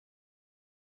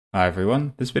Hi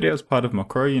everyone, this video is part of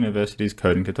Macquarie University's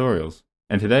coding tutorials,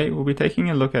 and today we'll be taking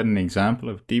a look at an example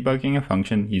of debugging a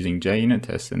function using JUnit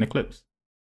tests in Eclipse.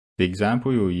 The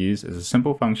example we will use is a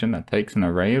simple function that takes an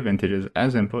array of integers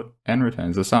as input and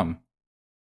returns a sum.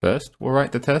 First, we'll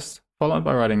write the test, followed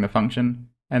by writing the function,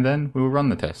 and then we will run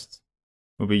the tests.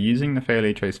 We'll be using the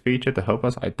failure trace feature to help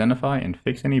us identify and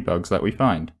fix any bugs that we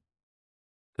find.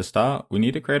 To start, we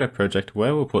need to create a project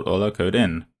where we'll put all our code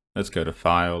in. Let's go to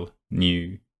File,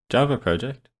 New, Java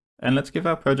Project, and let's give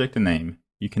our project a name.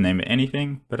 You can name it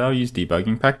anything, but I'll use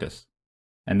Debugging Practice.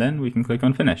 And then we can click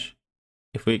on Finish.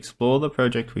 If we explore the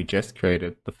project we just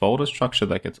created, the folder structure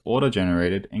that gets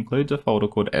auto-generated includes a folder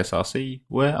called src,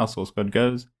 where our source code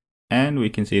goes, and we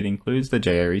can see it includes the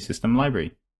JRE system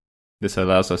library. This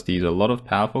allows us to use a lot of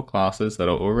powerful classes that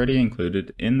are already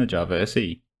included in the Java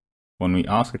SE. When we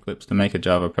ask Eclipse to make a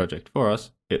Java project for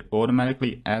us, it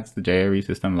automatically adds the JRE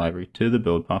system library to the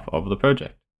build path of the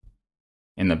project.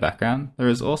 In the background, there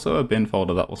is also a bin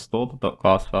folder that will store the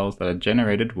 .class files that are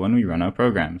generated when we run our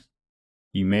programs.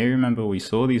 You may remember we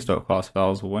saw these .class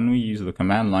files when we use the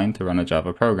command line to run a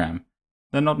Java program.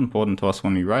 They're not important to us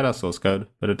when we write our source code,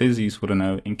 but it is useful to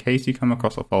know in case you come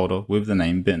across a folder with the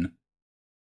name bin.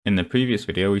 In the previous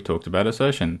video we talked about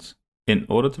assertions. In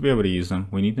order to be able to use them,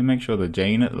 we need to make sure the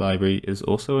JUnit library is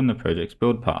also in the project's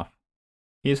build path.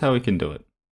 Here's how we can do it.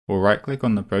 We'll right click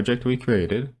on the project we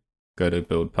created, go to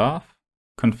Build Path,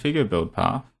 Configure Build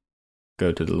Path,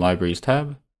 go to the Libraries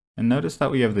tab, and notice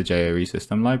that we have the JRE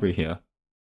system library here.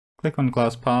 Click on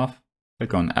Class Path,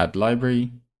 click on Add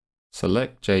Library,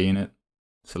 select JUnit,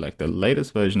 select the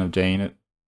latest version of JUnit,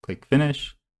 click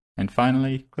Finish, and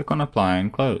finally click on Apply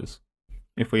and Close.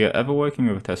 If we are ever working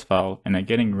with a test file and are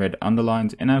getting red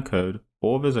underlines in our code,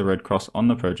 or there's a red cross on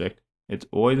the project, it's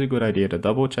always a good idea to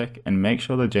double check and make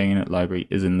sure the JUnit library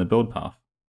is in the build path.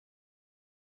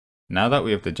 Now that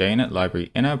we have the JUnit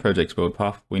library in our project's build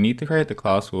path, we need to create the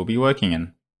class we'll be working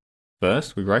in.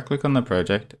 First, we right click on the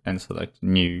project and select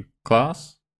New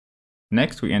Class.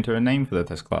 Next, we enter a name for the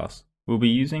test class. We'll be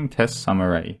using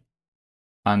TestSumArray.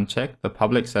 Uncheck the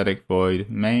public static void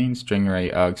main string array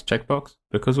args checkbox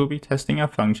because we'll be testing our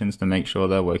functions to make sure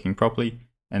they're working properly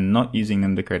and not using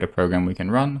them to create a program we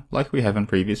can run like we have in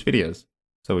previous videos,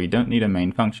 so we don't need a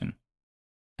main function.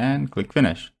 And click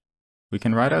Finish. We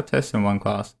can write our tests in one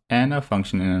class and our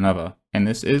function in another, and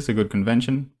this is a good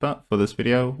convention, but for this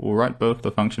video we'll write both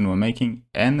the function we're making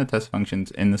and the test functions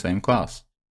in the same class.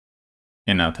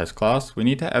 In our test class, we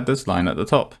need to add this line at the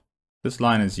top. This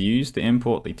line is used to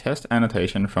import the test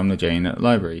annotation from the JUnit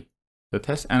library. The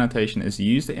test annotation is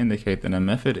used to indicate that a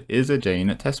method is a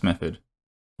JUnit test method.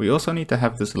 We also need to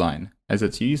have this line, as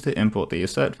it's used to import the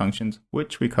assert functions,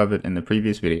 which we covered in the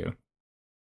previous video.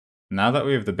 Now that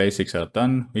we have the basics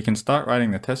outdone, we can start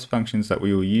writing the test functions that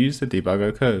we will use to debug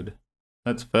our code.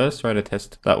 Let's first write a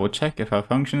test that will check if our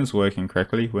function is working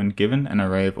correctly when given an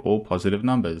array of all positive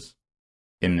numbers.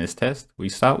 In this test, we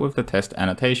start with the test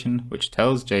annotation, which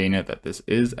tells JUnit that this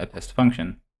is a test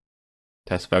function.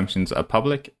 Test functions are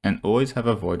public and always have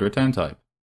a void return type.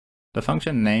 The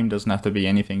function name doesn't have to be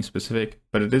anything specific,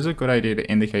 but it is a good idea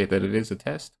to indicate that it is a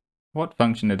test, what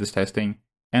function it is testing,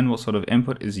 and what sort of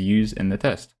input is used in the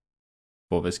test.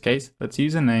 For this case, let's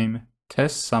use a name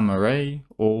TestSumArray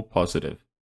all positive.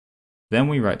 Then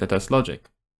we write the test logic.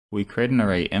 We create an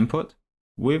array input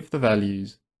with the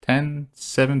values 10,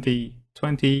 70,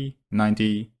 20,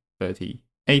 90, 30,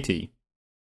 80.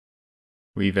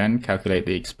 We then calculate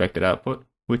the expected output,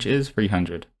 which is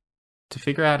 300. To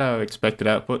figure out our expected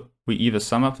output, we either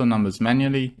sum up the numbers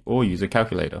manually or use a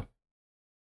calculator.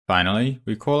 Finally,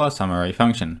 we call our SumArray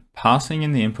function, passing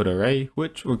in the input array,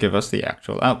 which will give us the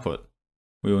actual output.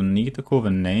 We will need to call the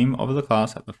name of the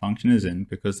class that the function is in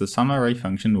because the SumArray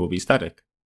function will be static.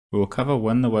 We will cover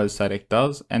when the word static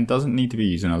does and doesn't need to be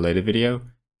used in a later video.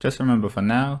 Just remember for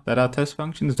now that our test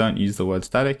functions don't use the word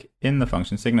static in the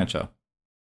function signature.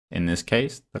 In this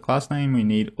case, the class name we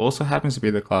need also happens to be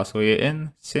the class we are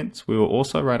in, since we will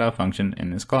also write our function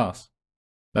in this class.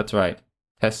 Let's write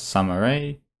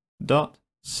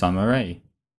TestSumArray.SumArray,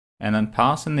 and then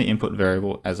pass in the input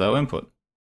variable as our input.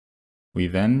 We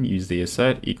then use the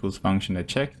assert equals function to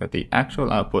check that the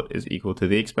actual output is equal to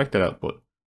the expected output.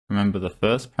 Remember, the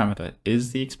first parameter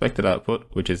is the expected output,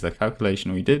 which is the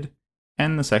calculation we did,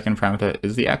 and the second parameter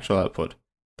is the actual output,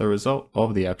 the result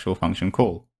of the actual function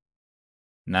call.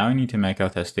 Now we need to make our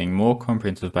testing more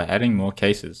comprehensive by adding more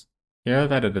cases. Here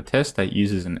I've added a test that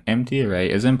uses an empty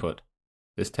array as input.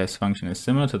 This test function is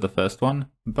similar to the first one,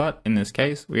 but in this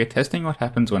case we are testing what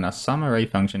happens when our SumArray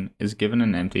function is given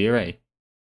an empty array.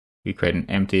 We create an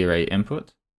empty array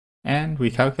input, and we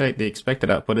calculate the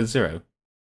expected output as 0.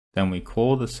 Then we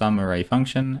call the SumArray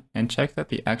function and check that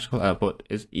the actual output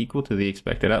is equal to the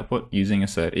expected output using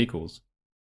assert equals.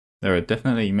 There are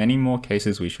definitely many more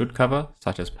cases we should cover,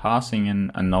 such as passing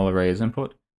in a null array as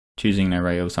input, choosing an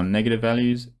array of some negative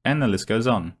values, and the list goes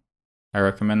on. I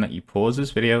recommend that you pause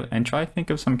this video and try think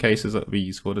of some cases that would be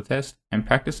useful to test and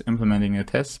practice implementing the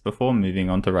tests before moving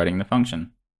on to writing the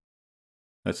function.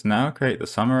 Let's now create the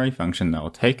SumArray function that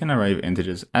will take an array of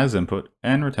integers as input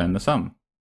and return the sum.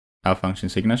 Our function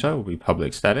signature will be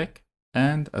public static,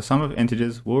 and a sum of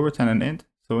integers will return an int,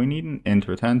 so we need an int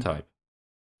return type.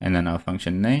 And then our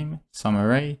function name,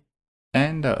 SumArray,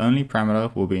 and our only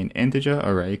parameter will be an integer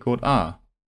array called r.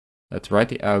 Let's write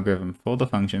the algorithm for the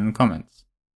function in comments.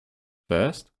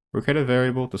 First, we'll create a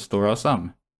variable to store our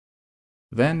sum.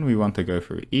 Then we want to go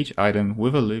through each item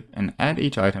with a loop and add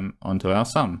each item onto our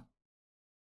sum.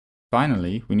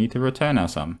 Finally, we need to return our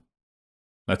sum.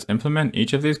 Let's implement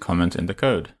each of these comments into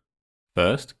code.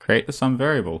 First, create the sum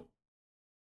variable.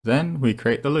 Then we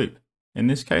create the loop. In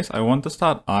this case, I want to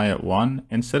start I at 1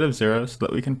 instead of 0 so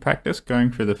that we can practice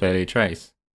going through the failure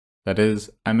trace. That is,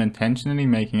 I'm intentionally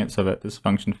making it so that this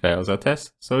function fails our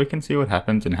test so we can see what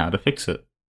happens and how to fix it.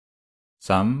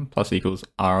 Sum plus equals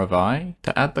r of I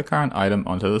to add the current item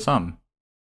onto the sum.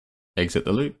 Exit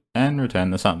the loop and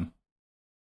return the sum.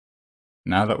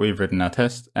 Now that we've written our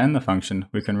test and the function,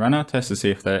 we can run our test to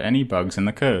see if there are any bugs in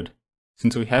the code.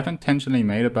 Since we have intentionally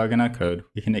made a bug in our code,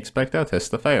 we can expect our test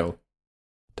to fail.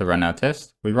 To run our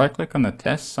test, we right-click on the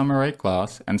test SumArray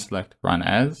class and select Run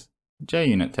As,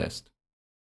 JUnit test.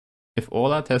 If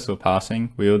all our tests were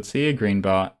passing, we would see a green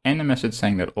bar and a message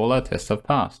saying that all our tests have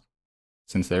passed.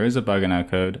 Since there is a bug in our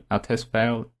code, our test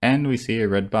failed and we see a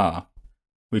red bar.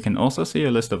 We can also see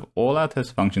a list of all our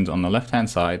test functions on the left-hand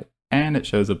side, and it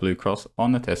shows a blue cross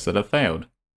on the tests that have failed.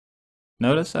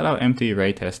 Notice that our empty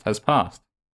array test has passed.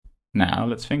 Now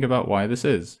let's think about why this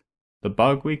is. The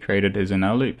bug we created is in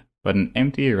our loop, but an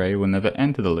empty array will never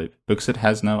enter the loop because it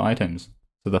has no items,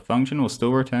 so the function will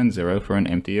still return 0 for an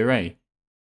empty array.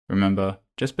 Remember,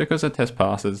 just because a test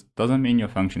passes doesn't mean your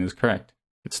function is correct.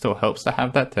 It still helps to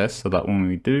have that test so that when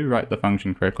we do write the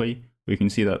function correctly, we can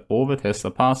see that all the tests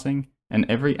are passing and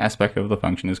every aspect of the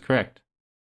function is correct.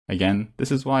 Again,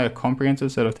 this is why a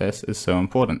comprehensive set of tests is so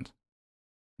important.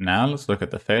 Now let's look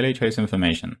at the failure trace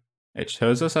information. It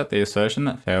shows us that the assertion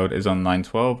that failed is on line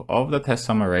 12 of the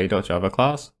testSumArray.java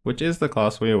class, which is the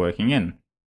class we are working in.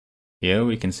 Here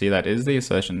we can see that is the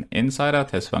assertion inside our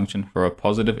test function for a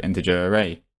positive integer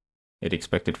array. It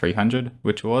expected 300,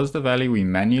 which was the value we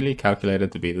manually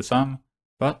calculated to be the sum,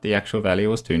 but the actual value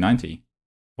was 290.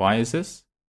 Why is this?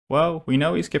 Well, we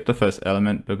know we skipped the first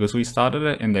element because we started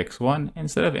at index 1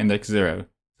 instead of index 0,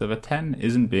 so the 10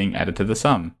 isn't being added to the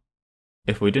sum.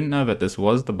 If we didn't know that this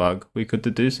was the bug, we could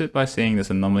deduce it by seeing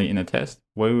this anomaly in a test,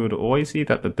 where we would always see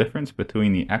that the difference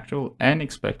between the actual and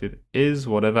expected is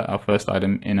whatever our first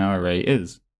item in our array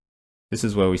is. This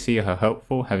is where we see how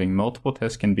helpful having multiple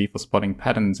tests can be for spotting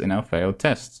patterns in our failed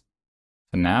tests.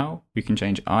 So now, we can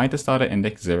change I to start at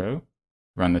index 0,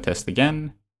 run the test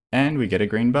again, and we get a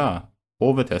green bar.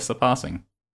 All the tests are passing.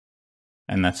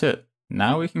 And that's it.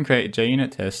 Now we can create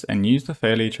JUnit tests and use the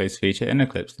failure trace feature in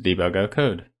Eclipse to debug our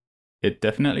code. It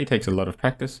definitely takes a lot of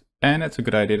practice, and it's a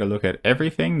good idea to look at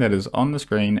everything that is on the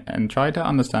screen and try to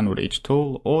understand what each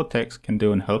tool or text can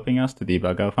do in helping us to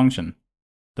debug our function.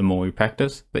 The more we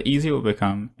practice, the easier it will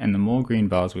become and the more green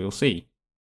bars we will see.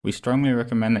 We strongly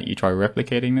recommend that you try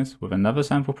replicating this with another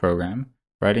sample program,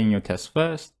 writing your test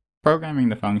first, programming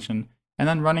the function, and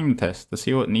then running the test to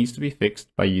see what needs to be fixed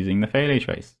by using the failure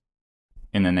trace.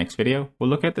 In the next video, we'll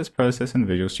look at this process in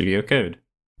Visual Studio Code.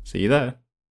 See you there!